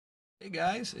Hey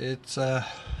guys, it's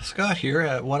Scott here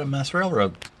at What a Mess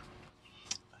Railroad.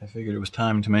 I figured it was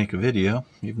time to make a video,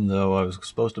 even though I was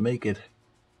supposed to make it,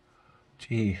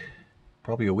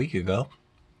 probably a week ago.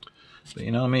 But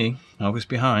you know me, always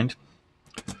behind.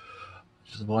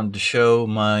 Just wanted to show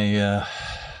my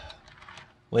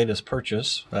latest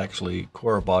purchase. Actually,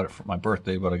 Cora bought it for my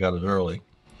birthday, but I got it early.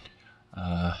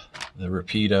 The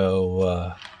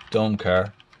Rapido dome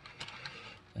car.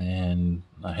 And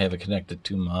I have it connected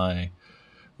to my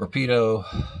Rapido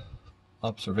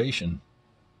observation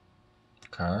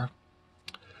car,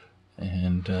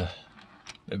 and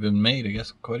they've been made, I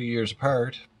guess, quite a years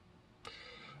apart,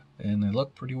 and they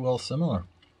look pretty well similar.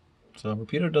 So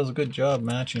Rapido does a good job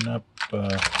matching up. Oh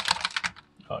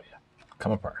yeah,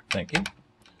 come apart. Thank you.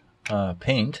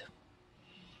 Paint.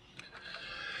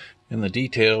 And the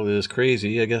detail is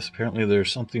crazy. I guess apparently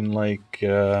there's something like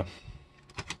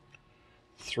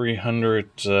 300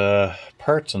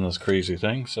 parts in this crazy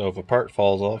thing, so if a part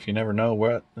falls off, you never know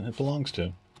what it belongs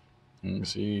to. You can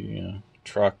see,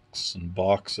 trucks and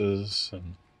boxes,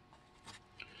 and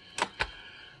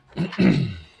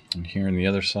and here on the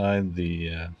other side,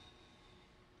 the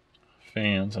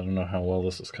fans. I don't know how well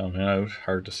this is coming out.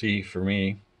 Hard to see for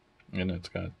me. And it's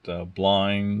got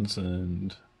blinds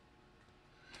and,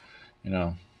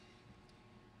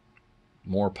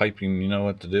 more piping you know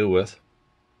what to do with.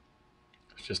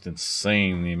 It's just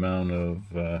insane the amount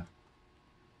of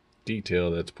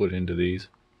detail that's put into these.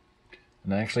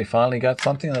 And I actually finally got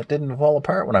something that didn't fall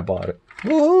apart when I bought it.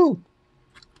 Woohoo!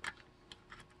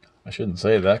 I shouldn't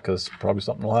say that because probably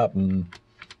something will happen.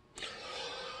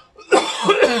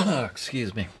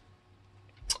 Excuse me.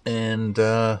 And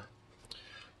I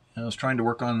was trying to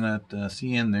work on that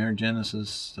CN there,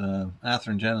 Genesis,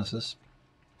 Athearn Genesis.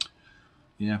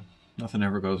 Yeah, nothing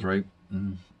ever goes right.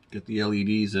 Get the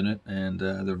LEDs in it, and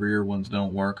the rear ones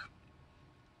don't work.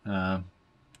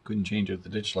 Couldn't change out the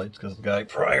ditch lights because the guy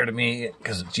prior to me,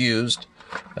 because it's used,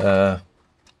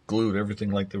 glued everything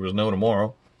like there was no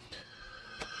tomorrow.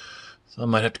 So I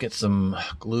might have to get some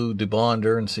glue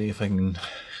debonder and see if I can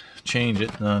change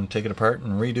it and take it apart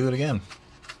and redo it again.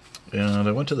 And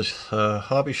I went to the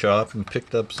hobby shop and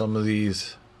picked up some of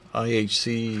these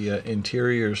IHC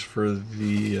interiors for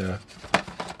the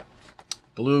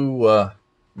blue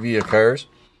Via cars.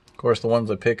 Of course, the ones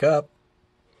I pick up,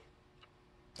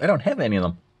 I don't have any of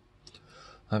them.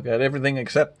 I've got everything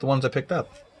except the ones I picked up.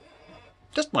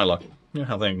 Just my luck. You know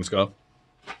how things go.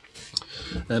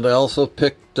 And I also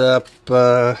picked up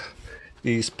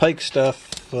these Pike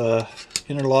Stuff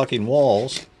interlocking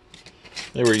walls.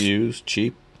 They were used,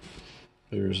 cheap.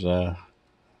 There's, I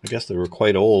guess they were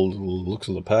quite old, the looks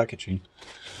of the packaging.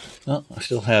 Well, I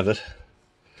still have it.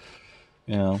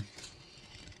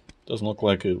 Doesn't look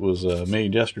like it was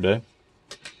made yesterday.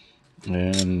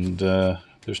 And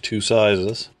there's two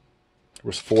sizes. There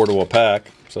was 4 to a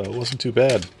pack, so it wasn't too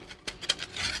bad.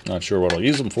 Not sure what I'll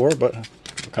use them for, but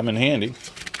they'll come in handy.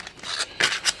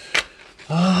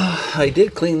 I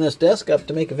did clean this desk up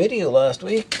to make a video last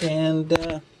week,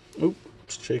 and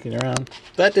oops, shaking around.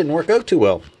 That didn't work out too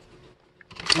well.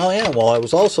 Oh yeah, while I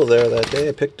was also there that day,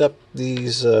 I picked up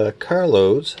these car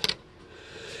loads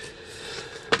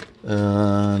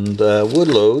and wood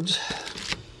loads,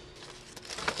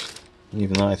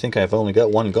 even though I think I've only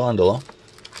got one gondola.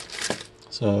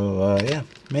 So yeah,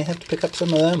 may have to pick up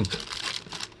some of them.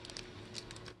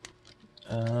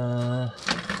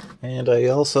 And I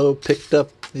also picked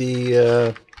up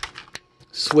the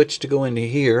switch to go into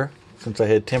here, since I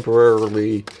had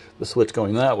temporarily the switch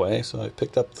going that way. So I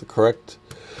picked up the correct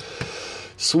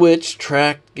switch.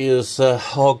 Track is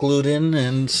all glued in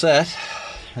and set.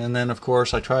 And then, of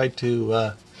course, I tried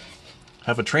to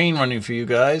have a train running for you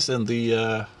guys, and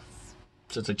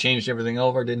since I changed everything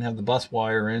over, I didn't have the bus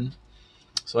wire in.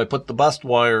 So I put the bus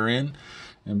wire in,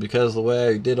 and because of the way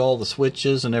I did all the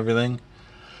switches and everything,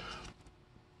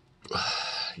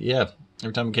 yeah,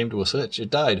 every time it came to a switch, it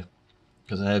died.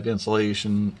 Because I have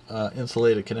insulated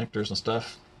connectors and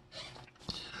stuff.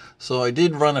 So I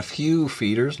did run a few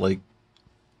feeders, like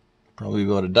probably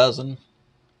about a dozen.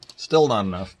 Still not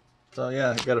enough. So yeah,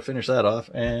 I got to finish that off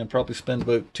and probably spend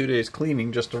about 2 days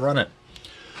cleaning just to run it.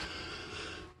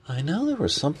 I know there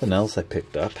was something else I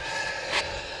picked up.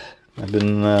 I've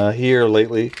been here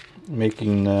lately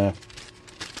making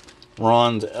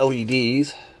Ron's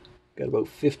LEDs. Got about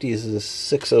 50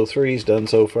 603s done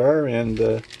so far, and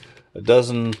a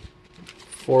dozen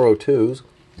 402s.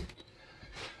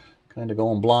 Kind of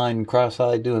going blind,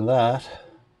 cross-eyed doing that.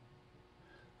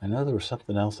 I know there was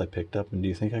something else I picked up, and do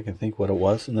you think I can think what it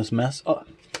was in this mess?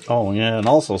 Oh yeah, and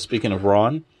also, speaking of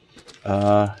Ron,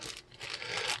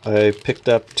 I picked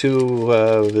up 2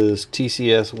 of his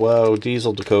TCS WOW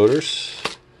diesel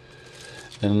decoders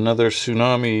and another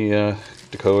Tsunami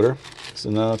decoder.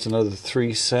 So now it's another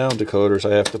 3 sound decoders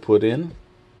I have to put in.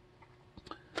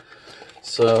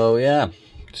 So yeah,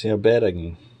 see how bad I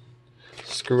can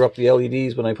screw up the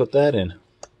LEDs when I put that in.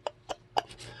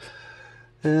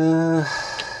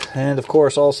 And of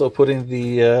course also putting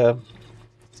the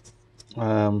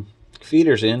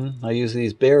feeders in. I use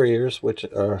these barriers, which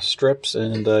are strips,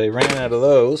 and I ran out of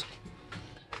those.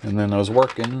 And then I was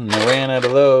working and I ran out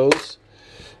of those.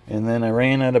 And then I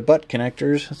ran out of butt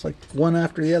connectors. It's like one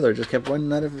after the other. Just kept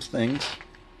running out of things.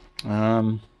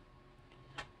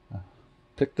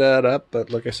 Picked that up, but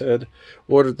like I said,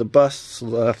 ordered the bus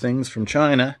things from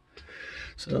China.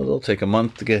 So they'll take a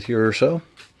month to get here or so.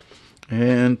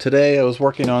 And today I was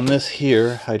working on this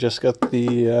here. I just got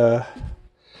the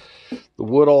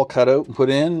wood all cut out and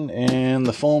put in, and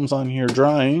the foam's on here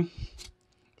drying.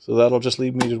 So that'll just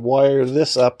leave me to wire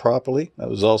this up properly. That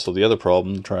was also the other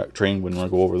problem. The train wouldn't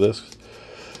want to go over this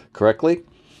correctly.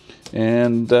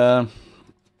 And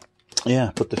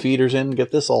yeah, put the feeders in,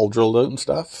 get this all drilled out and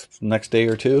stuff next day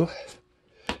or two.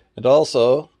 And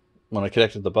also, when I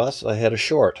connected the bus, I had a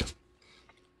short.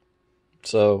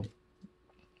 So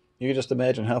you can just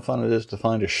imagine how fun it is to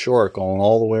find a short going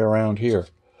all the way around here.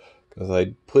 Because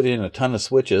I put in a ton of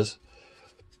switches.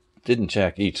 Didn't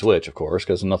check each switch, of course,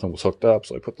 because nothing was hooked up.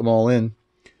 So I put them all in.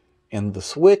 And the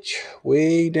switch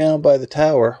way down by the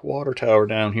tower, water tower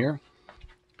down here,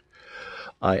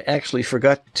 I actually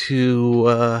forgot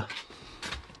to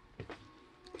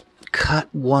cut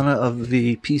one of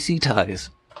the PC ties.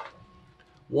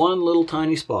 One little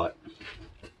tiny spot.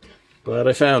 But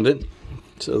I found it.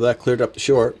 So that cleared up the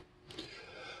short.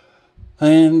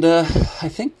 And I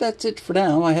think that's it for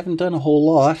now. I haven't done a whole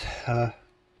lot. I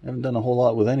haven't done a whole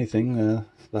lot with anything.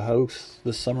 The house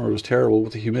this summer was terrible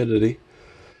with the humidity.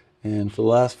 And for the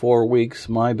last 4 weeks,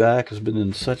 my back has been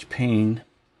in such pain.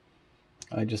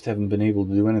 I just haven't been able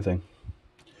to do anything.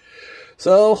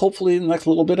 So hopefully in the next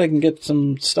little bit I can get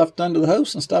some stuff done to the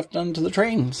house and stuff done to the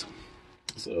trains.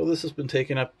 So this has been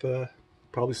taking up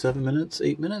probably 7 minutes,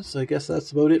 8 minutes. I guess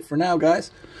that's about it for now,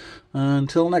 guys.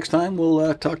 Until next time,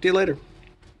 we'll talk to you later.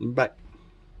 Bye.